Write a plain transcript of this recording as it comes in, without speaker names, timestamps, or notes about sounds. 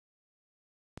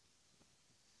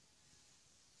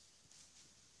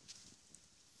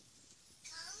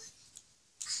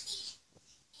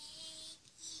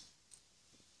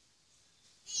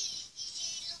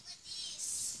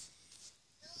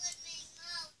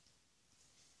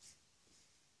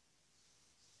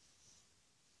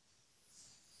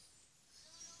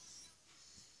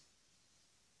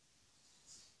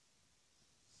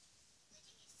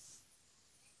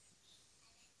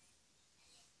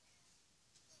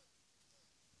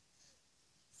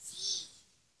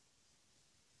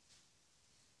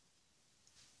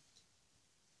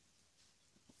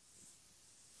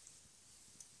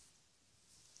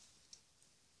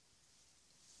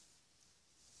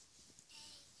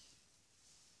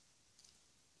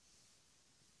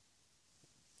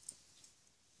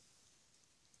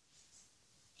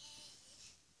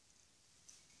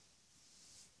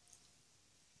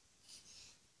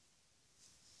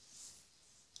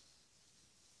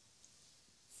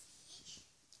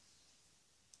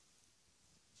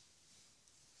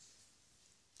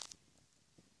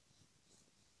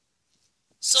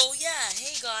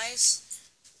guys,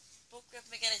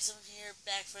 Pokecraft Mechanics over here,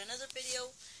 back for another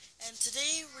video, and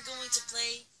today we're going to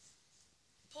play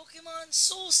Pokemon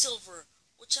SoulSilver,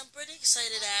 which I'm pretty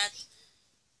excited at.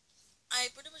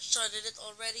 I pretty much started it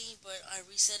already, but I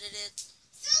resetted it.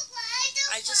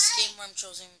 I just came from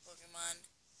choosing Pokemon.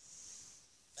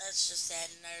 That's just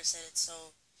that, and I reset it,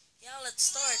 so yeah, let's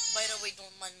start. By the way,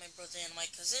 don't mind my brother and my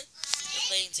cousin. They're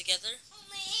playing together.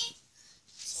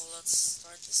 So let's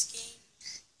start this game.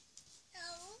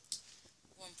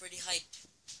 I'm pretty hyped.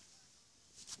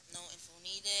 No info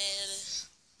needed.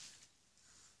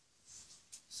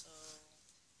 So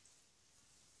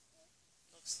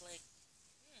looks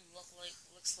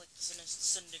like the sun is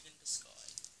descending in the sky.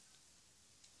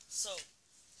 So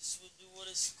this will do what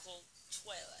is called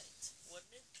Twilight,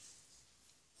 wouldn't it?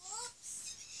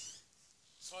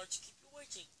 Sorry to keep you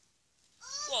waiting.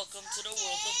 Welcome to the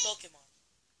world of Pokemon.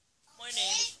 My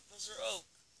name is Professor Oak,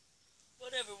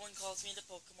 but everyone calls me the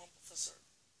Pokemon Professor.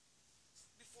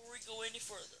 Before we go any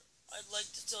further, I'd like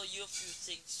to tell you a few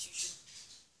things you should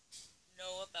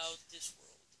know about this world.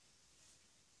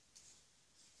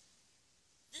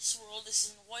 This world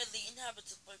is widely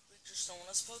inhabited by creatures known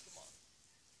as Pokemon.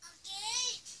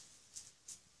 Okay.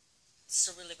 It's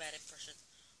a really bad impression.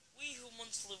 We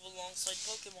humans live alongside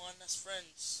Pokemon as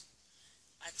friends.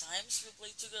 At times we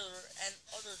play together and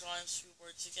other times we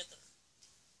work together.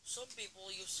 Some people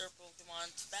use their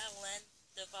Pokemon to battle and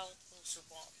develop closer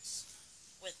bonds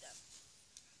with them.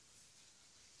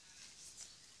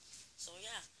 So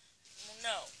yeah.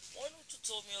 Now, why don't you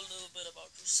tell me a little bit about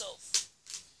yourself?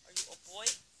 Are you a boy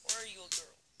or are you a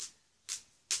girl?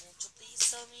 Won't you please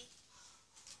tell me?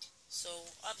 So,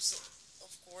 obviously, of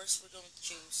course, we're going to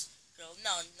choose girl.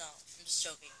 No, I'm just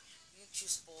joking. We're going to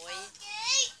choose boy.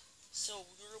 Okay. So,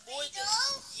 you're a boy then.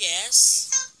 Yes.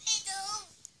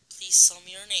 Please tell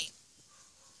me your name.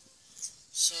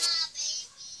 So,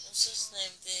 let's just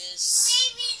name this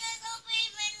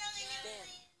Ben.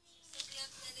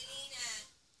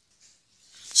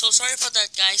 So, sorry for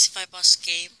that, guys, if I pause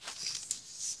game.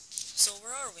 So,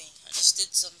 where are we? I just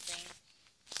did something.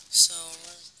 So,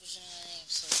 what's your name?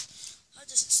 So, I'll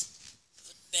just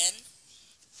put Ben.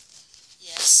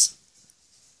 Yes.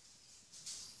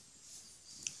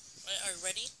 Right, are you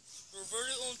ready? Your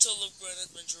very own tale of grand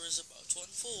adventure is about to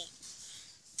unfold.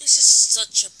 This is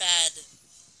such a bad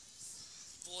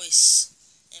voice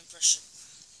impression.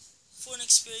 Fun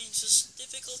experiences,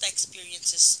 difficult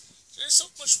experiences. There's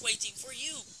so much waiting for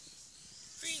you.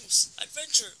 Dreams,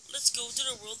 adventure, let's go to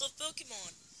the world of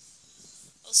Pokemon.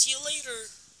 I'll see you later.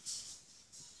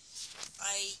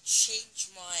 I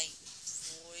changed my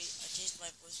voice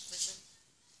impression.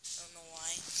 I don't know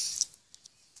why.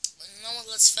 But you know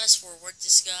what, let's fast forward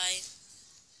this guy.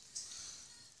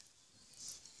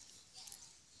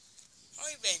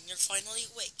 Hi Ben, you're finally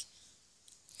awake.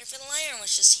 Your friend Lyra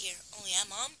was just here. Oh yeah,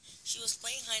 Mom? She was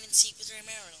playing hide and seek with her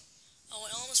Marital. Oh,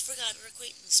 I almost forgot her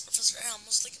acquaintance. Professor Elm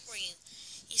was looking for you.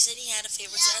 He said he had a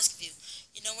favor to ask of you.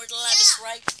 You know where the lab is,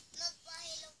 right?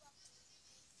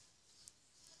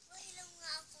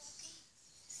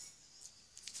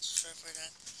 Sorry for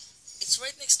that. It's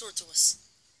right next door to us.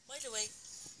 By the way,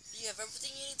 do you have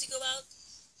everything you need to go out?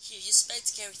 Here, use bag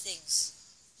to carry things.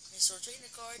 Here's your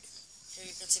trainer card. Here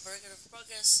you can see record of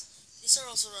progress. These are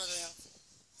also rather helpful.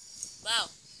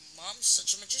 Wow, Mom's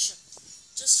such a magician.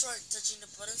 Just start touching the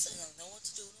buttons and you'll know what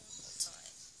to do in no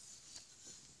time.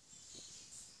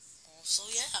 Also,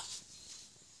 yeah.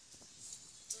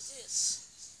 What is this?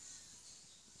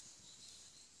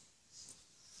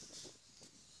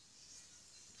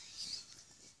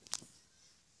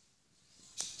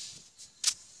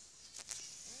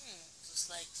 Looks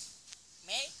like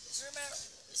May?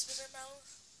 Is Mr. Mallow?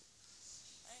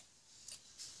 Right?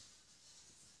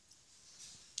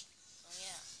 Oh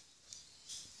yeah.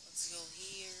 Let's go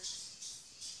here.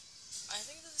 I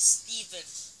think that's Steven.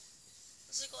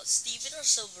 What's it called? Steven or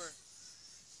Silver?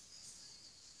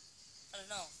 I don't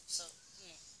know. So,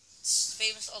 it's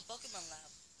famous old Pokemon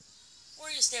lab. What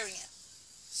are you staring at?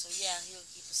 So yeah, he'll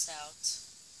keep us out.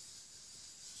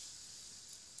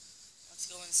 Let's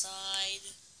go inside.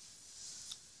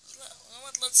 You know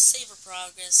what? Let's save our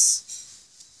progress.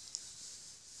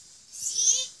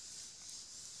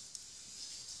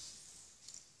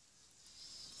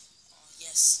 Oh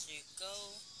yes, there you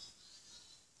go.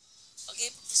 Okay,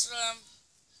 Professor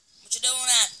what you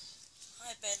doing at?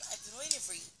 Hi Ben, I've been waiting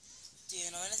for you. Do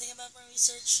you know anything about my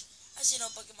research? As you know,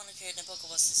 Pokemon are carried in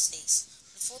Pokeballs these days.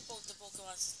 Before the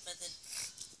Pokemon was invented,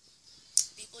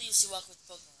 people used to walk with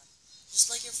Pokemon, just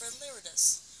like your friend Lyra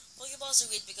does. Pokeballs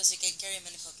are great because you can carry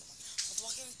many Pokemon, but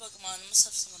walking with Pokemon must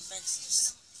have some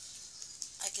advantages.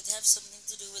 I could have something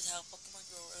to do with how Pokemon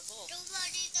grow or evolve.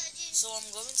 So I'm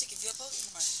going to give you a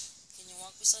Pokemon. Can you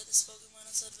walk beside this Pokemon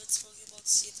outside of its Pokeball to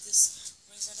see if this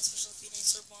brings any special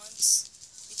feelings or bonds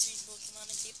between Pokemon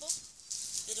and people?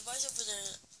 The device over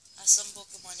there has some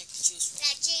Pokemon you can choose from.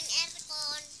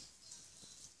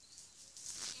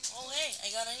 Oh hey,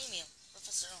 I got an email.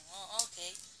 Professor, oh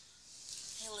okay.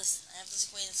 Hey listen, I have this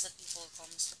acquaintance that people call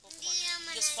Mr. Pokemon.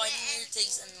 Just finding weird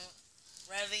things and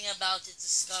raving about its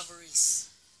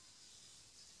discoveries.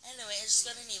 Anyway, I just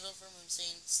got an email from him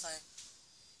saying this time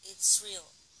it's real.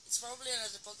 It's probably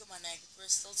another Pokemon egg, but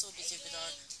we're still so busy with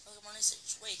our Pokemon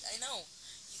research. Wait, I know.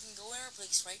 You can go in our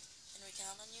place, right? Can we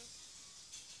count on you?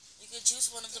 You can choose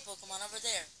one of the Pokemon over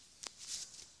there.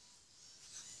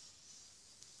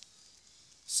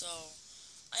 So,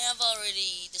 I have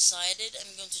already decided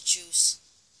I'm going to choose.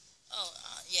 Oh,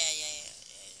 yeah.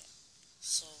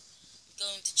 So, I'm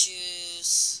going to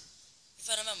choose. If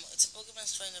I remember, it's a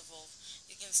Pokemon's trying to evolve.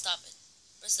 You can stop it.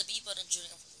 Press the B button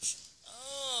during evolution.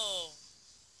 Oh,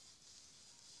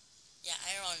 yeah,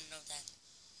 I already know that.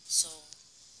 So,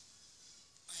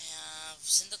 I have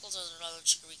Cyndaquil, Totodile,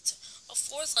 Chikorita. Of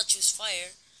course, I'll choose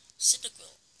Fire.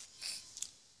 Cyndaquil.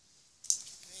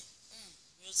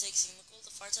 You'll take Cyndaquil,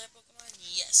 the Fire-type Pokemon?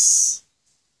 Yes.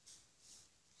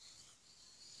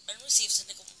 Ben receives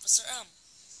Cyndaquil from Professor M.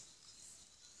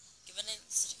 Given it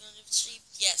Cyndaquil retrieved?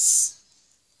 Yes.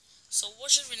 So,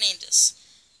 what should we name this?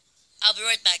 I'll be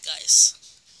right back, guys.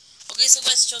 Okay, so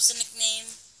guys, chose a nickname.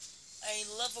 I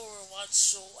love Overwatch,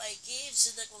 so I gave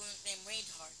Cyndaquil a nickname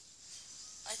Reinhardt.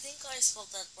 I think I spelled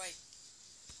that right.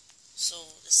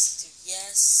 So, this is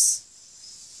yes.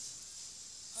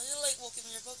 How do you like walking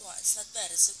with your Pokemon? It's not bad,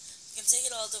 is it? You can take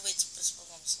it all the way to this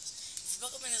Pokemon source. If your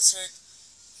Pokemon is hurt,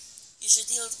 you should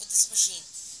deal with this machine.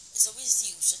 It's always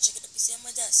used, so check it the PC on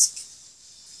my desk.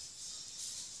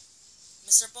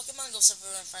 Mr. Pokemon goes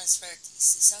everywhere and finds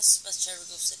rarities. His house is past Cherry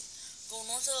Grove City. Go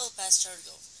north a little past Cherry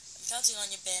Grove. I'm counting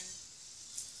on you, Ben.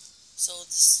 So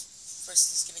this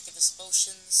person's gonna give us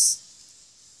potions.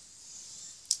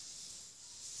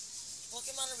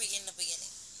 Pokemon are weak in the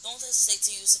beginning. Don't hesitate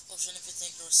to use a potion if you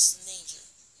think yours is in danger.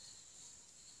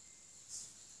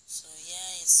 So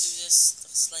yeah, let's do this.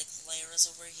 Looks like Lyra's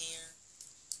over here.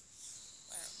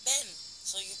 Ben,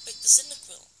 so you picked the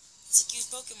Cyndaquil. It's a cute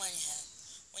Pokemon you have.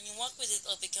 When you walk with it,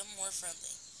 it'll become more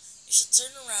friendly. You should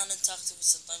turn around and talk to it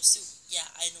sometimes too. Yeah,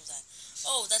 I know that.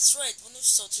 Oh, that's right. When you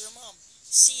show to your mom.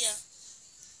 See ya.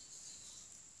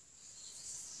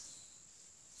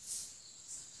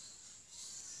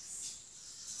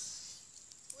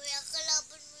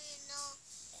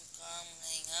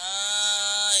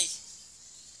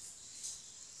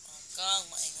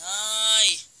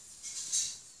 Maingay.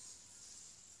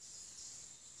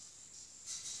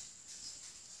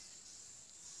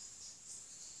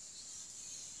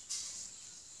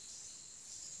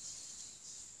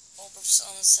 Oh, Professor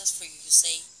Allen says for you,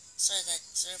 say. Sorry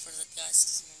for that, guys,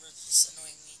 because my brother is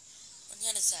annoying me. When he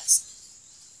had his task.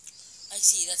 I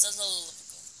see, that sounds a little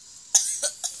difficult.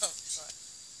 Sorry.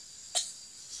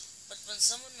 But when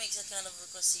someone makes that kind of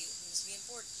request to you, it must be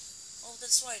important. Oh,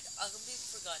 that's right, I completely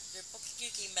forgot. Your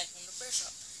Pokegear came back from the repair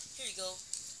shop. Here you go.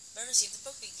 Better receive the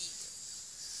Pokegear.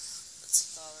 That's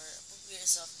a collar. A Pokegear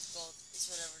itself is gold. It's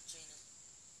whatever trainer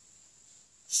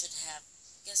should have.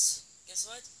 Guess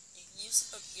what? You can use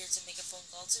the Pokegear to make a phone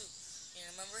call too. You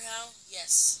remember how?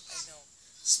 Yes, I know.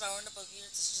 Just power on the Pokegear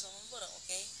to just on one button,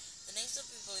 okay? The names of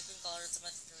people you can call are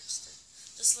automatically registered.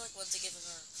 Just like one to give a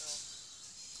girl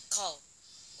call.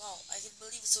 Wow, I can't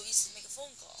believe it's so easy to make a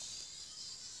phone call.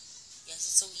 Yes,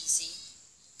 it's so easy.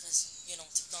 Because,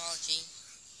 technology.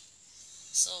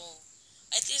 So,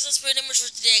 I think that's pretty much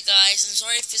for today, guys. I'm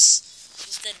sorry if it's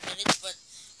just 10 minutes, but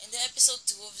in the episode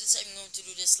 2 of this, I'm going to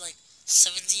do this like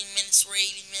 17 minutes or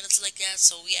 18 minutes like that.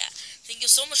 So, yeah. Thank you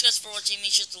so much, guys, for watching.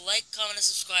 Make sure to like, comment, and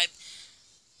subscribe.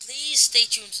 Please stay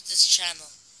tuned to this channel.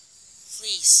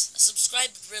 Please. A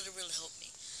subscribe would really, really help me.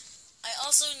 I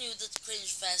also knew that Cringe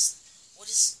Fest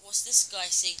was this guy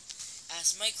saying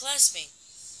as my classmate,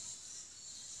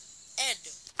 Ed.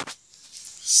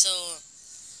 So,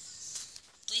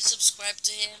 please subscribe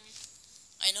to him.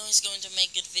 I know he's going to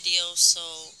make good videos, so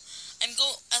I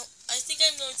think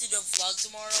I'm going to do a vlog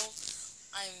tomorrow.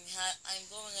 I'm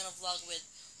going on a vlog with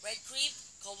Red Creep,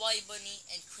 Kawaii Bunny,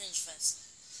 and Cringe Fest,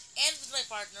 and with my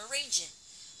partner Ranger.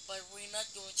 But we're not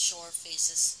going to show our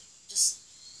faces.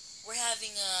 We're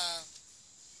having a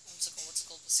what's it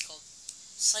called?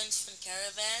 Science Fun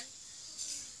Caravan.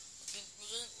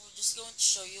 We're just going to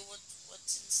show you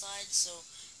what's inside. So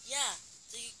yeah,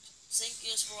 thank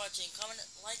you guys for watching. Comment,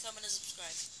 and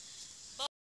subscribe.